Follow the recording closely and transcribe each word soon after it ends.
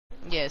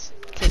Yes.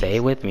 Say it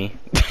with me.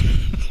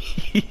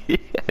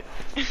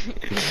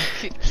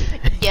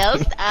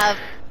 Ghost of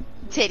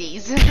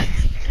titties.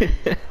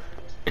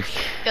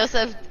 Ghost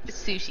of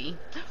sushi.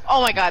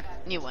 Oh my god,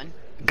 new one.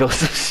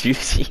 Ghost of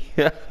sushi.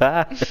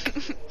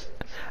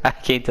 I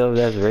can't tell if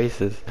that's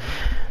racist.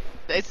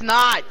 It's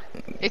not.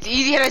 It's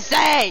easier to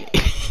say.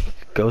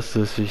 Ghost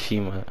of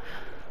Tsushima.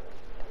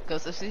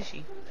 Ghost of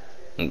sushi.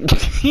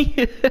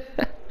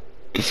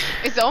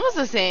 It's almost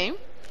the same.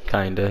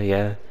 Kinda,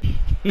 yeah.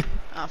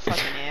 Oh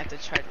fucking I have to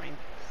charge my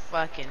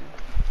fucking.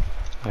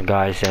 My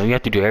God, Sam, you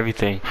have to do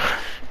everything.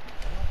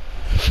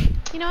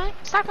 You know what?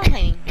 Stop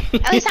complaining.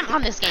 At least I'm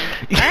on this game.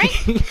 Alright?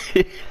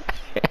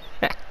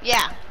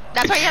 Yeah,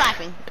 that's why you're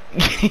laughing.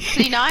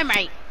 So you know I'm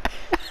right.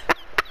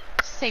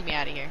 Just take me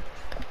out of here.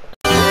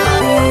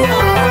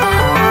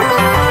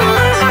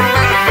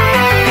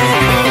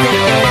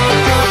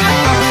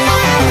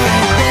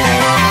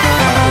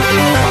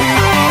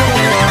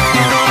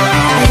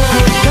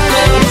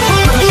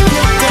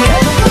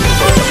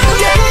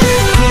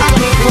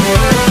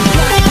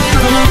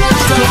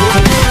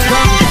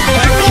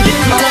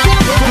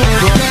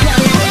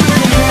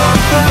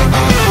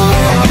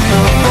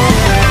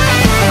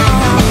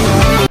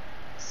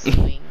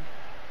 Swing,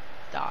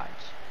 dodge.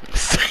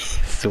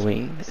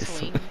 Swing.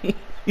 Swing.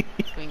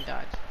 Swing,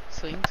 dodge.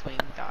 Swing, swing,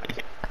 dodge.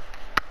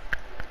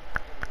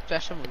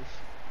 Special move.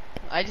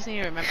 I just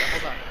need to remember.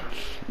 Hold on.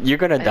 You're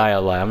gonna die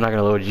a lot. I'm not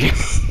gonna load you.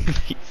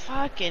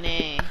 Fucking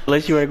A.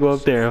 Unless you wanna go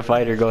up there and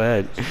fight her, go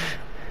ahead.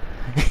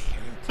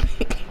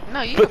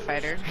 No, you can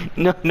fight her.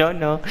 No, no,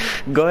 no.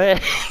 Go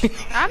ahead.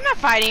 I'm not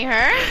fighting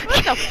her.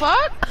 What the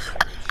fuck?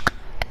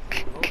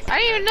 I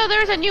didn't even know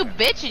there was a new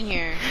bitch in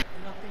here.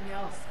 Nothing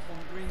else can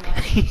bring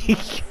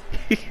us.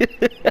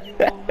 You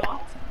will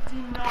not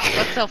deny.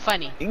 What's so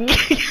funny?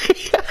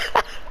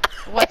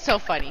 What's so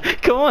funny?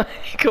 Come on,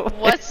 come on.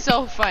 What's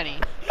so funny?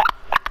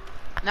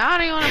 Now I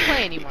don't even want to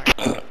play anymore.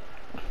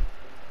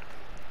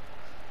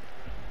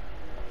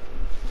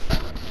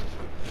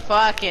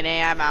 Fucking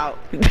A, I'm out.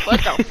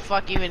 What the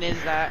fuck even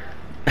is that?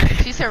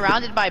 She's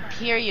surrounded by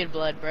period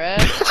blood, bruh.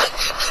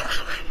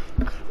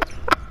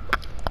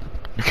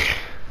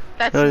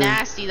 That's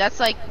nasty. That's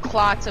like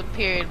clots of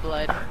period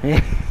blood. Ew.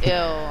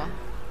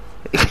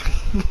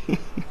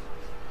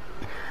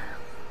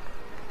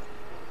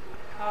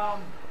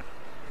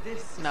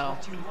 This is No.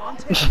 what you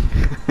wanted.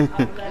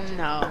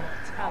 No.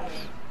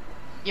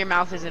 Your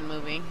mouth isn't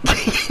moving.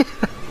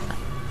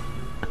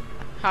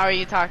 How are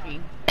you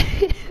talking?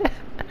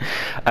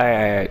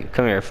 Alright,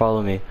 come here,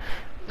 follow me.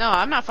 No,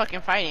 I'm not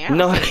fucking fighting. I don't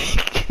No, see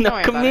it. no, Don't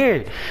worry come about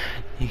here.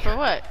 For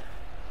what?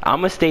 I'm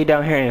gonna stay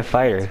down here and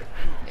fight her. Ew,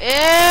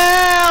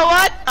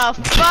 what the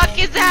fuck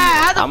is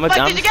that? How the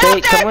fuck did you get up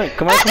there? Come on,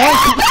 come on.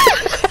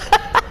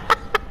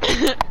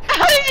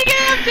 How did you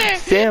get up there?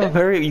 Sam,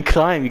 hurry, you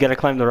climb. You gotta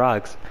climb the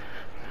rocks.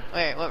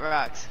 Wait, what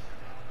rocks?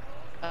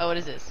 Oh, what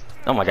is this?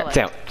 Oh my God,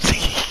 Sam.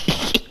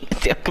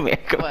 Sam, come here.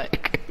 Come What?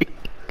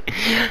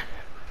 here.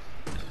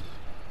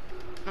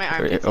 My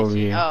armpit's Over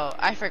itchy. here. Oh,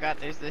 I forgot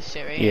there's this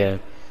shit right here.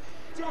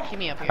 Yeah. Keep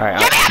me up here. All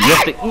right.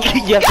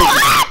 You have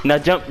to. Now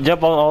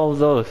jump on all of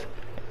those.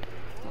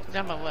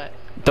 Jump on what?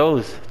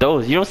 Those.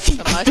 You don't see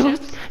The those?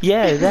 mushrooms?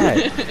 Yeah,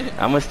 that.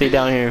 I'm gonna stay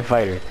down here and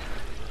fight her.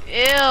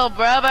 Ew,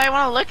 bro, but I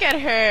want to look at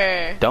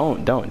her.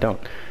 Don't.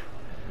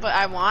 But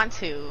I want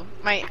to.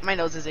 My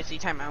nose is itchy.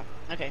 Time out.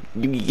 Okay.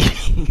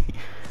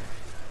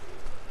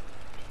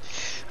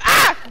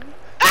 Ah!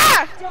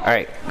 Ah! All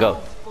right,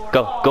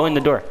 go in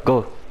the door.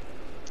 Go.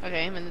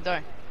 Okay, I'm in the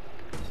door.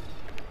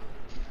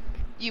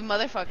 You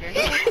motherfucker.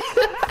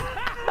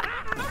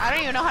 I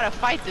don't even know how to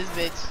fight this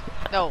bitch.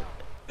 No.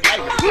 You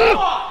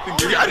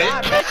got it.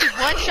 God, bitch, you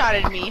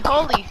one-shotted me.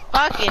 Holy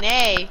fucking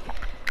A.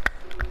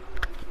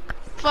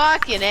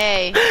 Fucking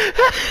A.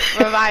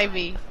 Revive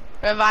me.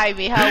 Revive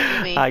me.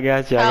 Help me. I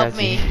got you. Help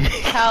me.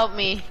 Help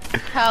me.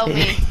 Help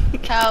me.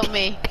 Help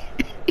me.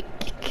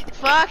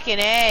 Fucking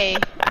A.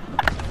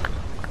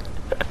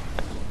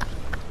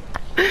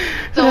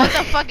 So what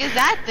the fuck is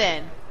that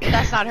then?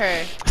 That's not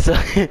her. So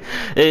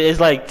it's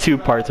like two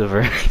parts of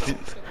her.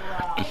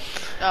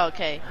 Oh,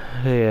 okay.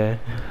 Yeah.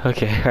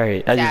 Okay. All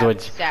right. I just want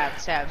you.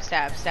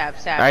 Stab.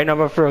 All right,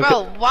 number 4.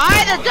 Bro,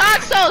 why the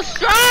dog so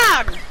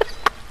strong?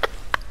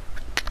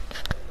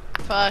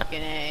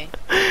 Fucking A.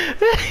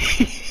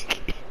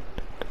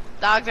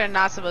 Dogs are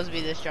not supposed to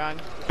be this strong.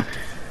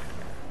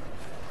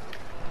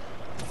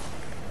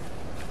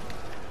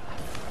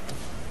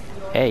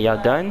 Hey,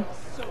 y'all done?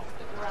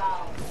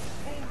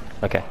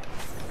 Okay.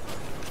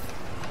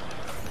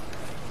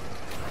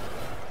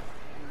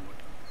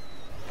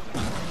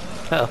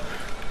 Oh.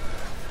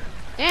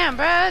 Damn,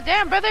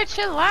 brother,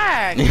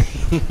 chillax.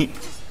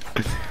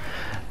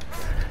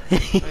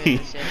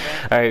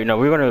 All right, no,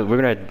 we're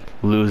gonna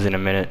lose in a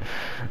minute.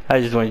 I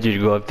just wanted you to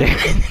go up there.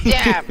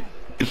 Yeah.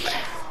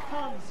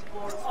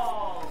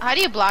 How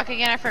do you block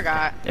again? I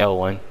forgot.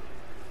 L1.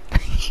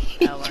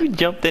 L1. You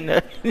jumped in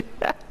the.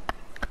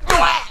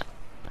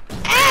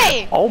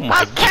 Hey! Oh my I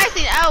was God.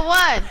 pressing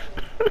L1.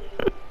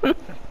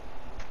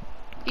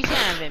 You shouldn't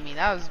have hit me.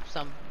 That was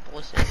some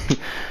bullshit.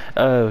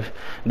 The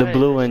What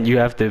blue is one, you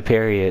have to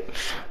parry it.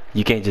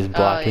 You can't just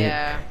block Oh it.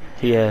 yeah.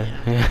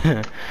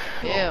 Yeah.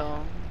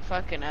 Ew.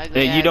 Fucking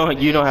ugly. You don't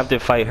bitch. have to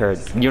fight her.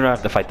 You don't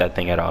have to fight that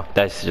thing at all.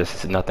 That's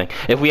just nothing.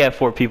 If we have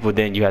 4 people,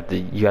 then you have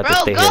to Bro,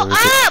 stay go here with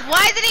it. up!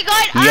 Why isn't he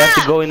going up? You have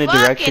to go in the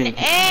Fucking direction.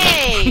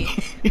 A!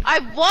 I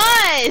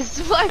was!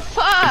 What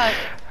fuck?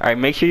 Alright,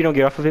 make sure you don't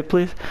get off of it,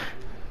 please.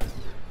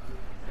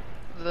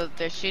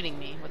 They're shooting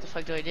me. What the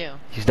fuck do I do?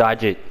 Just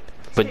dodge it.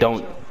 But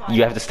don't,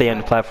 you have to stay on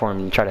the platform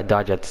and try to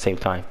dodge at the same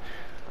time.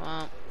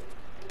 Well,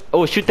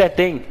 Oh, shoot that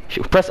thing.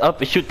 Press up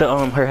and shoot the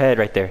her head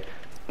right there.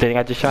 The thing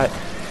I just shot.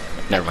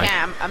 Never mind.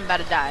 yeah, I'm about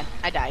to die.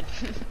 I died.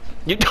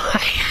 You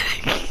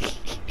died.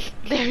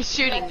 They were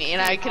shooting me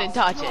and I couldn't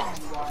dodge it.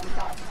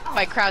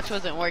 My crouch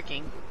wasn't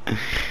working.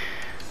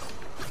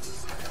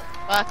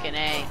 Fucking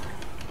A.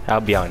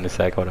 I'll be out in a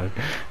sec. Hold on.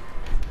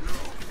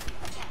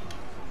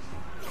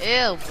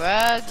 Ew,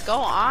 bruh. Go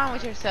on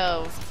with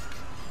yourself.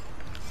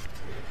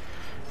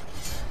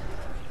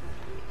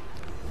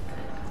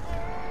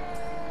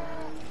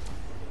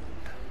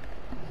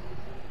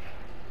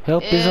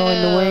 Help is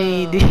on the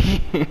way.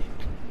 Ew.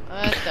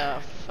 What the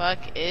fuck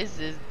is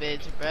this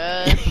bitch,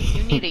 bruh?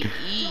 You need to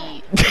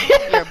eat.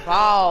 You're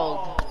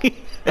bald.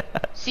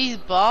 She's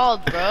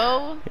bald,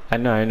 bro. I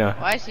know.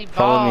 Why is she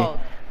Follow bald?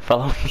 me.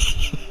 Follow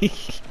me.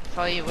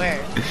 Follow you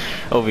where?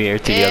 Over here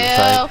to the other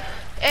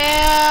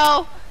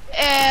side.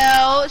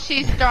 Ew.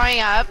 She's throwing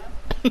up.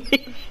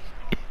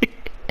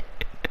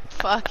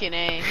 Fucking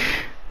A.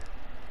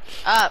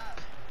 Up.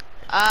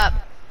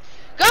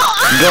 Go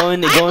up! Go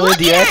in the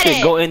direction.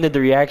 It. Go into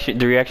the reaction.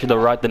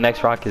 The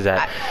next rock is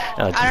at.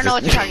 I don't know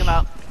what you're talking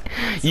about.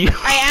 You.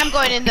 I am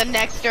going in the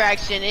next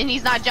direction, and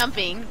he's not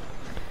jumping.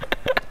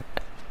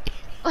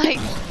 Like,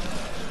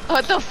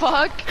 what the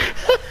fuck?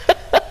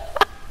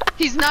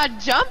 He's not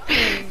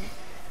jumping.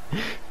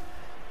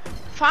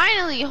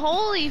 Finally,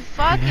 holy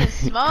fucking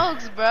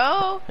smokes,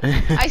 bro.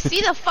 I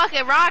see the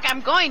fucking rock.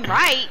 I'm going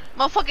right.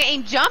 Motherfucker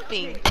ain't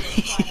jumping.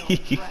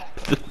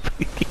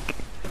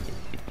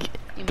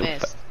 You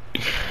missed.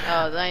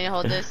 Oh, then I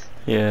hold this.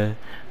 Yeah.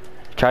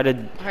 Try to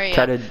Hurry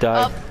try up. to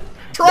die.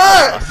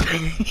 Try!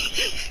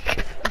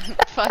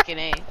 Fucking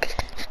A.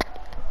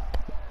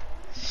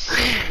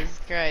 Jesus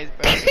Christ,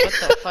 bro. What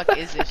the fuck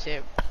is this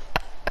shit?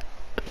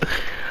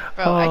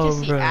 Bro, I just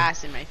see bro.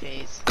 ass in my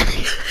face.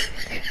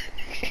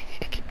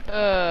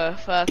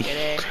 Fucking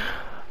A.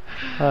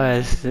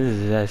 Oh,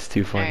 that's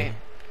too funny. Alright.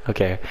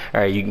 Okay.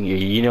 All right.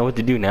 You know what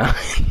to do now.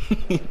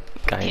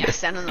 Kinda. Yeah,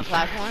 stand on the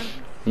platform?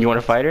 You want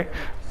to fight her?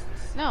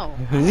 No.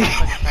 I'm not a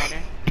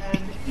fucking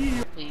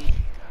fighter. Leave.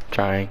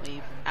 Trying.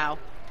 Leave. Ow.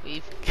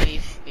 Leave. Hurry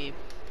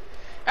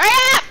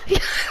up!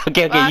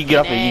 Okay. You get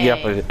off it. Fucking You get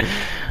off of it.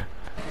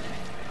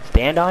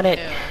 Stand on it.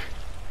 Ew.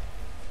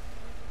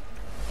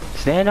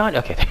 Stand on.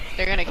 Okay.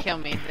 They're gonna kill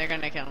me.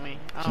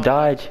 Oh.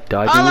 Dodge Oh,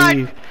 and Lord.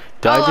 leave. Oh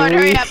Dodge Lord, and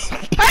hurry leave. up!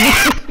 Hurry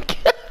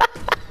up!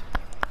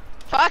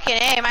 Fucking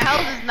A, my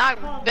health is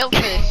not built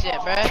for this shit,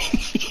 bruh.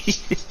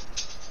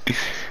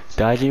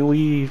 Dodge and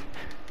weave.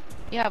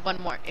 You have one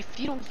more. If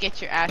you don't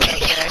get your ass up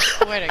there, I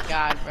swear to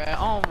God, bruh.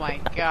 Oh my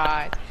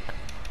God.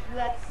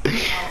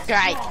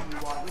 Right.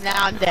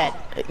 Now I'm dead.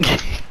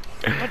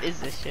 What is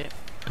this shit?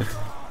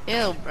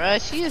 Ew, bruh.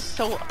 She is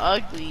so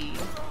ugly.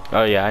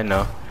 Oh yeah, I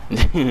know.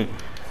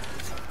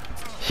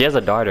 She has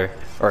a daughter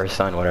or a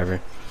son,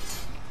 whatever.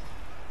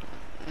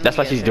 That's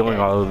why Yes, she's I doing did.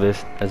 all of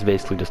this. That's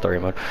basically the story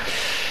mode.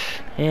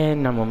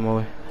 And I'm on my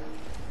way.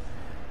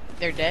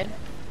 They're dead?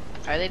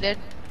 Are they dead?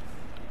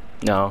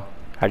 No,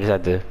 I just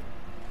had to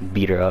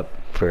beat her up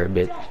for a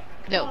bit.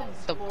 No,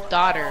 the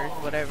daughter,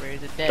 whatever,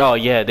 is dead. Oh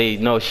yeah,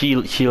 she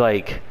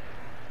like,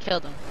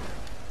 Killed him.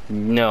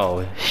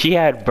 no, she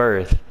had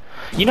birth.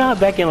 You know how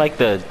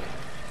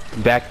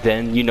back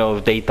then, you know,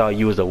 they thought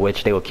you was a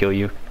witch, they would kill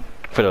you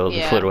for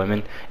the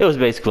women. It was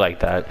basically like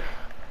that.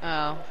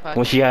 Oh, fuck.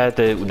 When she had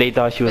they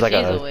thought she was But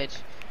like she's a witch.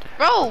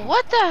 Bro,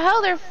 what the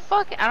hell? They're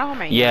fucking. I don't know how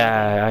many.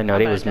 Yeah, I know, I'm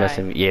they about was to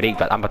messing me. Yeah,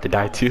 I'm about to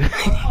die too.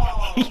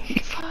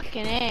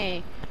 Fucking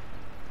A.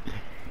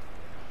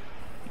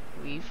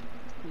 Weave.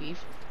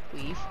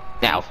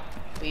 Now.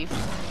 Weave.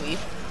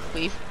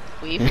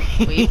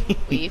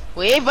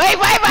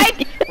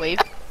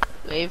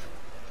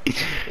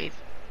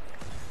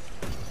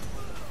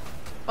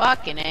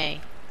 Fucking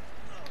A.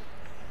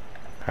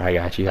 I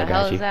got you. The I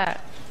hell got is you.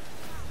 that?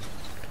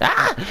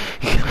 Ah!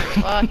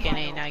 Fucking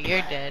A. Now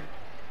you're dead.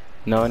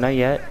 No, not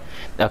yet.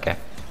 Okay.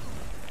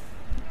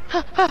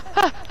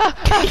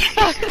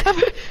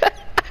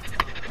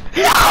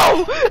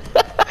 No!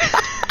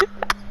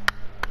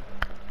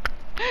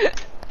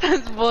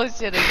 That's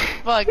bullshit as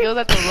fuck. It was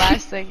at the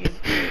last second.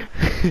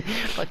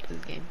 Fuck this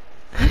game.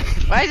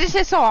 Why is this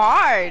shit so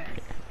hard?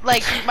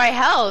 Like my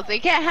health, they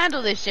can't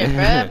handle this shit,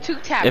 bro. I'm too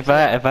tapped. If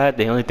I had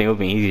the only thing, it would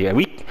be easier.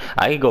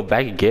 I could go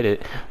back and get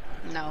it.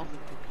 No.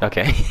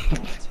 Okay.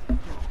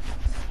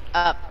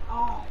 Up.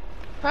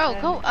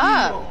 Bro, go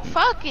up.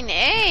 Fucking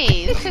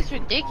A. This shit's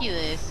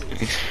ridiculous.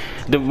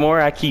 The more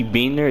I keep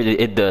beating her,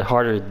 the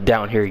harder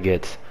down here it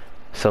gets.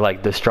 So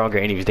like the stronger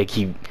enemies, they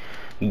keep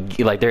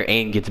like their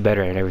aim gets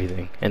better and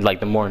everything, and like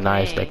the more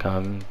knives that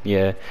come,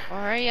 yeah.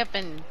 Well, hurry up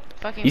and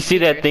fucking. You see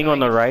that thing on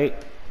the right,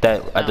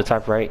 that at the No.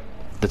 top right,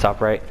 the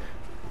top right.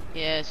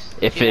 Yes.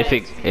 If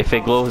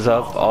it glows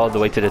up all the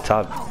way to the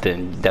top,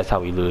 then that's how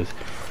we lose.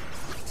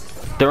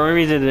 The only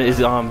reason it is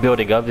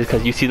building up is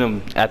because you see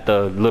them at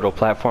the little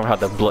platform, how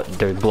their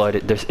blood,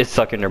 it's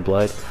sucking their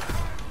blood.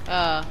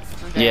 Okay.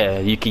 Yeah,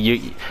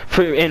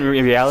 in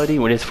reality,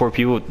 when it's 4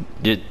 people,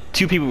 3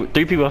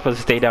 people are supposed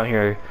to stay down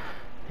here,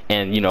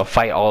 and you know,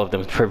 fight all of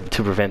them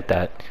to prevent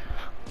that.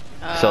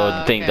 So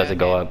the thing doesn't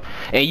go up.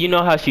 And you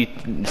know how she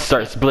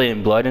starts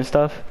splitting blood and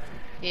stuff?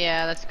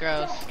 Yeah, that's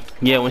gross.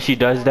 Yeah, when she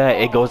does that,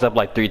 it goes up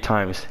like 3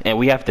 times, and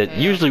we have to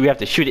usually we have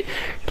to shoot it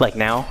like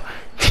now.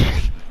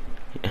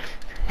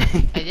 I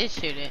did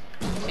shoot it.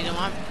 She didn't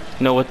want me.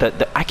 No, with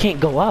the I can't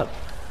go up.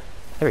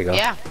 There we go.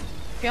 Yeah.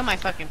 Feel my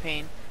fucking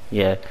pain.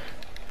 Yeah.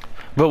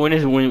 But when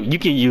you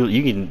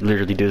can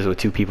literally do this with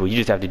 2 people. You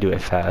just have to do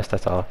it fast.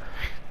 That's all.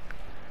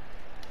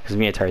 Cause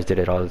me and Tyrus did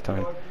it all the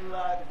time.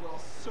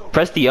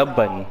 Press the up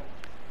button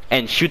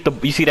and shoot the.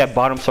 You see that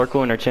bottom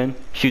circle in her chin?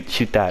 Shoot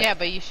that. Yeah,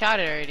 but you shot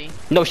it already.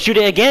 No, shoot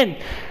it again.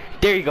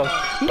 There you go.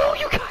 No,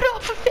 you got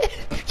off of it.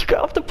 You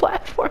got off the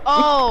platform.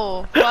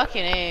 Oh,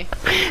 fucking A.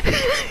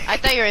 I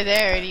thought you were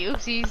there already.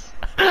 Oopsies.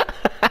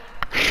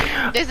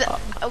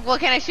 Well,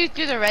 can I shoot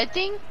through the red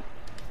thing?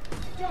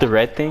 The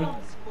red thing?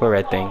 What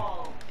red thing?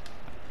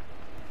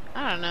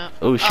 I don't know.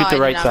 Oh, shoot I the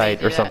did right not mean side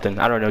to or do that. something.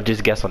 I don't know.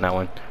 Just guess on that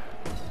one.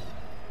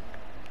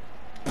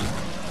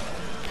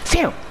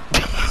 Sam.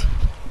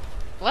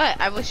 What?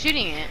 I was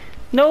shooting it.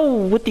 No,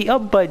 with the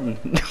up button.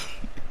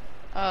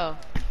 Oh.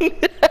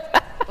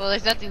 Well,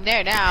 there's nothing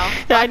there now. I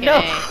Fucking know.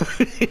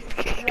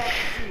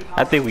 A.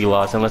 I think we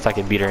lost unless I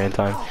can beat her in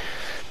time.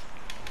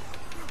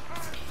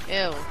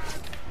 Ew.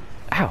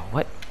 Ow,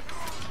 what?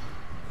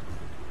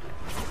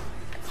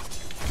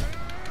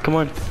 Come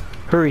on,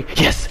 hurry.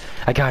 Yes,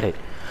 I got it.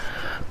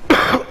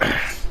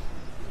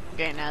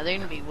 Great, now they're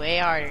gonna be way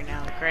harder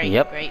now. Great,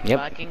 Yep, great, yep.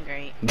 fucking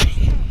great.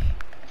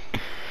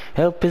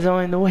 Help is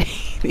on the way.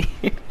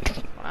 Fucking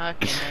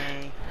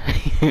A.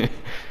 I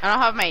don't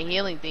have my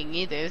healing thing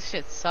either. This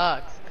shit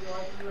sucks.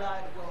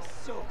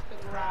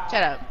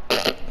 Shut up.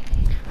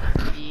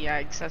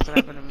 Yikes, that's what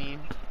happened to me.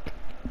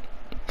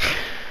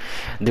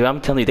 Dude,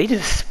 I'm telling you, they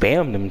just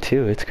spam them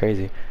too. It's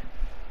crazy.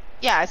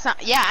 Yeah, it's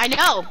not. Yeah, I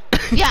know.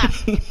 Yeah.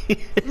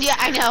 Yeah,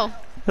 I know.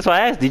 That's why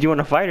I asked, did you want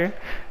to fight her?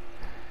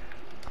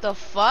 The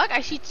fuck?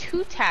 She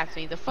 2-tapped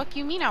me. The fuck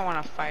you mean I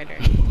want to fight her?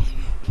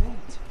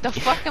 The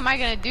fuck am I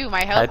gonna do?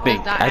 My health does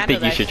not handle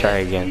think you that should shit. try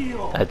again.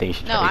 I think you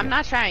should No, try I'm again.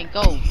 not trying.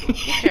 Go.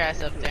 Get your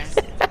ass up there.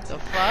 The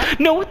fuck?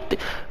 No, what the?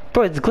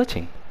 Bro, it's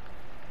glitching.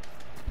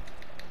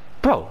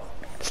 Bro,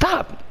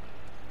 stop.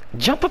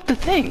 Jump up the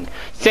thing.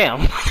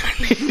 Sam.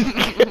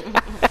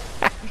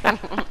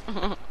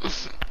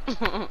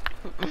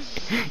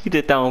 You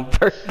did that on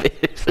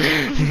purpose.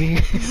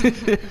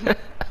 Death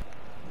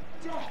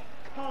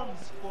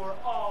comes for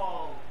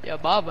all. Yeah,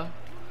 Baba.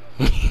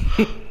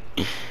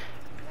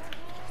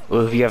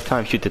 Well, if you have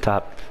time, shoot the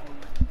top.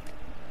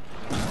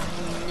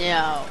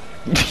 No.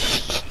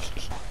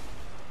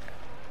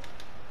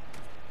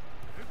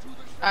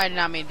 I did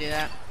not mean to do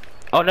that.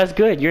 Oh, that's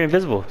good. You're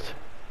invisible.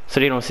 So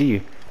they don't see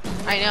you.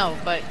 I know,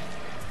 but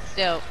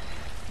still.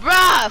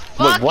 Bruh!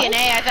 Fucking what?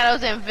 A, I thought I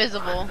was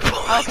invisible.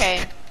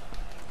 Okay.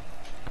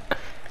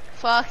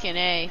 Fucking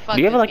A. Fuck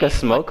Do you have this like a game.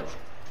 smoke?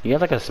 You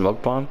have like a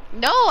smoke bomb?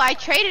 No, I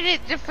traded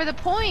it for the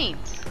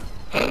points.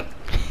 Fuck.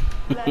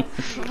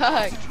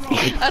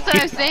 That's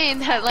what I'm saying,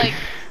 that like,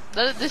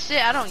 the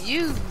shit I don't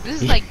use.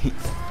 This is like,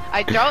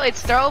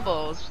 it's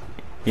throwables.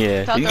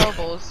 Yeah. It's all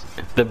throwables.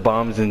 The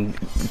bombs and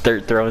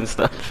throwing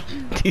stuff.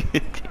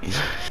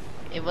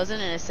 It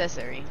wasn't an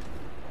accessory.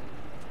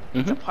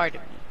 It's a Mhm. part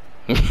of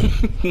me.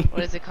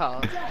 What is it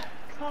called? Death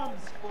comes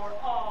for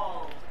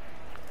all.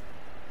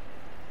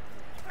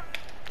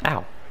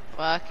 Ow.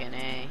 Fucking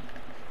A.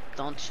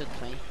 Don't shoot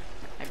me.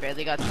 I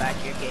barely got back.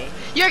 You're gay.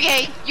 You're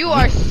gay! You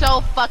are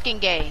so fucking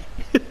gay.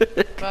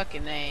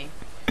 Fucking A.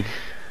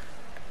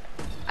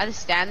 I have to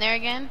stand there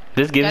again?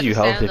 This Do I gives have you to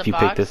stand health on if the you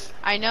pick box? this.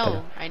 I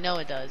know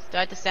it does. Do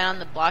I have to stand on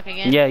the block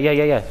again?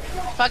 Yeah.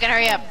 Fucking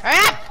hurry up. Hurry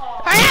up!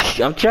 Hurry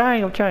up! I'm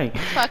trying.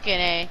 Fucking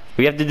A.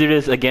 We have to do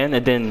this again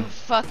and then.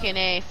 Fucking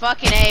A.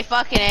 Fucking A.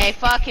 Fucking A.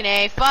 Fucking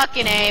A.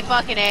 Fucking A.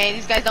 Fucking A.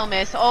 These guys don't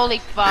miss. Holy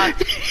fuck.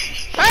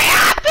 Hurry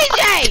up,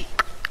 PJ!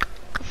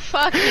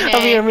 Fucking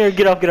A. I'm here.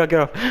 Get off.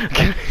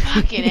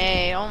 Fucking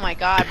A. Oh my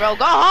god, bro.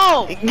 Go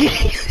home!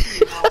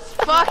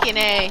 Fucking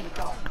A.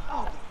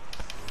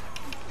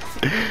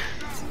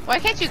 Why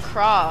can't you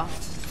crawl?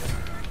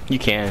 You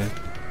can.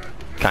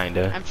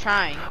 Kinda. I'm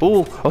trying.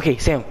 Ooh, okay,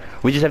 Sam.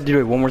 We just have to do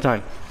it one more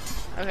time.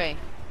 Okay.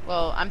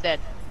 Well, I'm dead.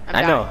 I'm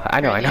I know.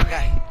 Apparently I'm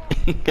dying.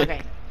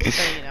 Okay.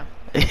 So you know.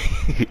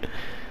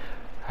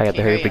 I have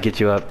to Okay, hurry up hurry and get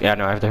you up. Yeah, I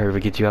know. I have to hurry up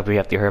and get you up. We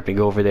have to hurry up and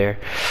go over there.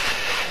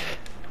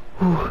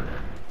 Whew.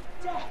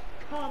 Death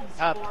comes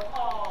Up. for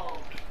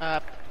all.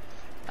 Up.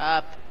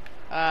 Up.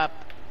 Up.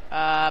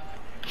 Up.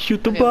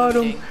 Shoot the Okay,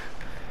 bottom. moving.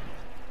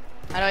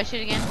 How do I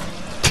shoot again?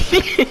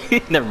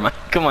 Never mind.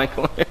 Come on.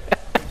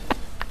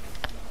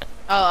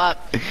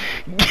 up.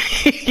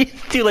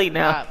 It's too late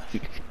now. Up.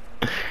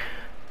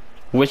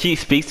 When she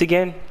speaks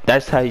again,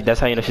 that's how you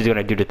know she's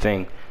gonna do the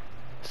thing.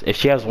 If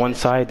she has one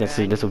side, then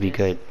see, this will be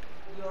good.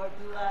 Your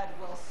blood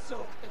will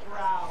soak the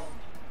ground.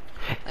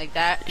 Like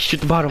that.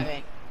 Shoot the bottom.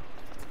 Okay.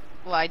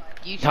 Well,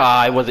 you.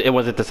 Ah, it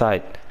wasn't the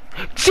side.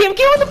 Sam,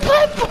 get on the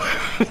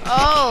platform.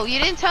 Oh, you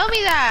didn't tell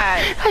me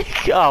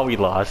that. Oh, we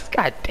lost.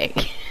 God dang.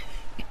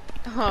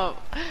 Oh,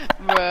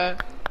 bruh.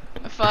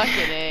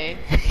 Fucking A.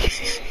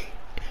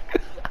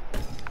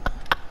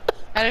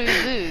 How did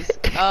we lose?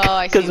 Oh,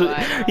 I see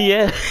why.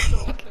 Yeah,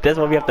 that's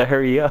why we have to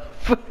hurry up.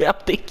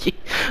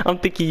 I'm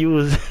thinking you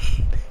was.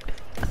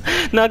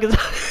 No, cause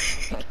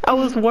I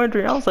was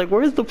wondering. I was like,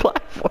 where's the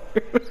platform?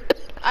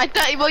 I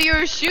thought, well, you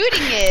were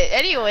shooting it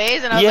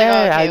anyways, and I was Yeah,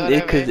 like, okay,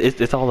 whatever. because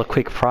it's all a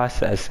quick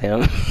process,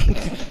 Sam.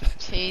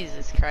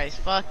 Jesus Christ,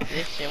 fuck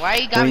this shit. Why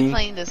you got me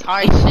playing this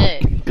hard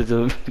shit?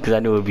 Because I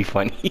knew it would be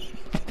funny.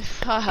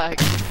 Fuck.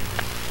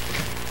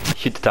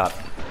 Shoot the top.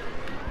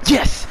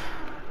 Yes!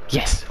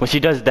 Yes! When she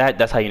does that,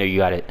 that's how you know you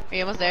got it. Are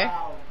you almost there?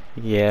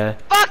 Yeah.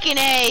 Fucking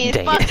A! It's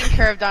Dang fucking it.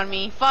 curved on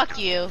me. Fuck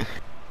you.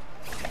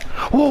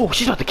 Whoa,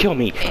 she's about to kill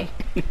me. Okay.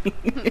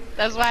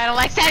 That's why I don't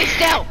like standing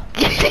still!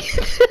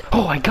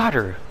 Oh, I got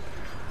her.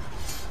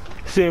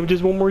 Sam,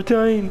 just one more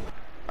time.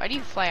 Why do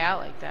you fly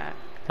out like that?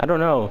 I don't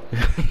know.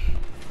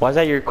 Why is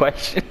that your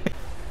question?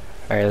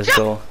 Alright, let's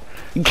go.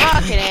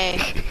 Fucking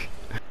A.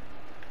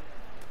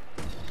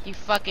 You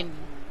fucking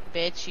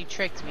bitch, you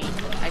tricked me.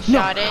 I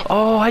shot it.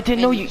 Oh, I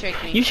didn't know you you.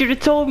 tricked me. You should have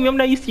told me. I'm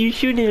not used to you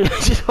shooting it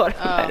just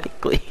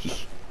automatically.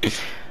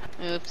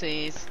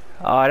 Oopsies.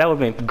 Oh, that would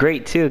have been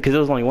great too, because it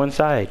was only one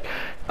side.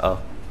 Oh.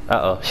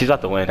 Uh-oh. She's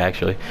about to win,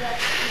 actually.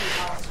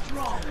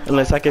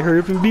 Unless I can hurry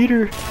up and beat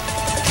her.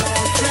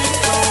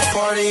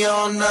 Party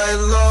all night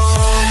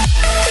long.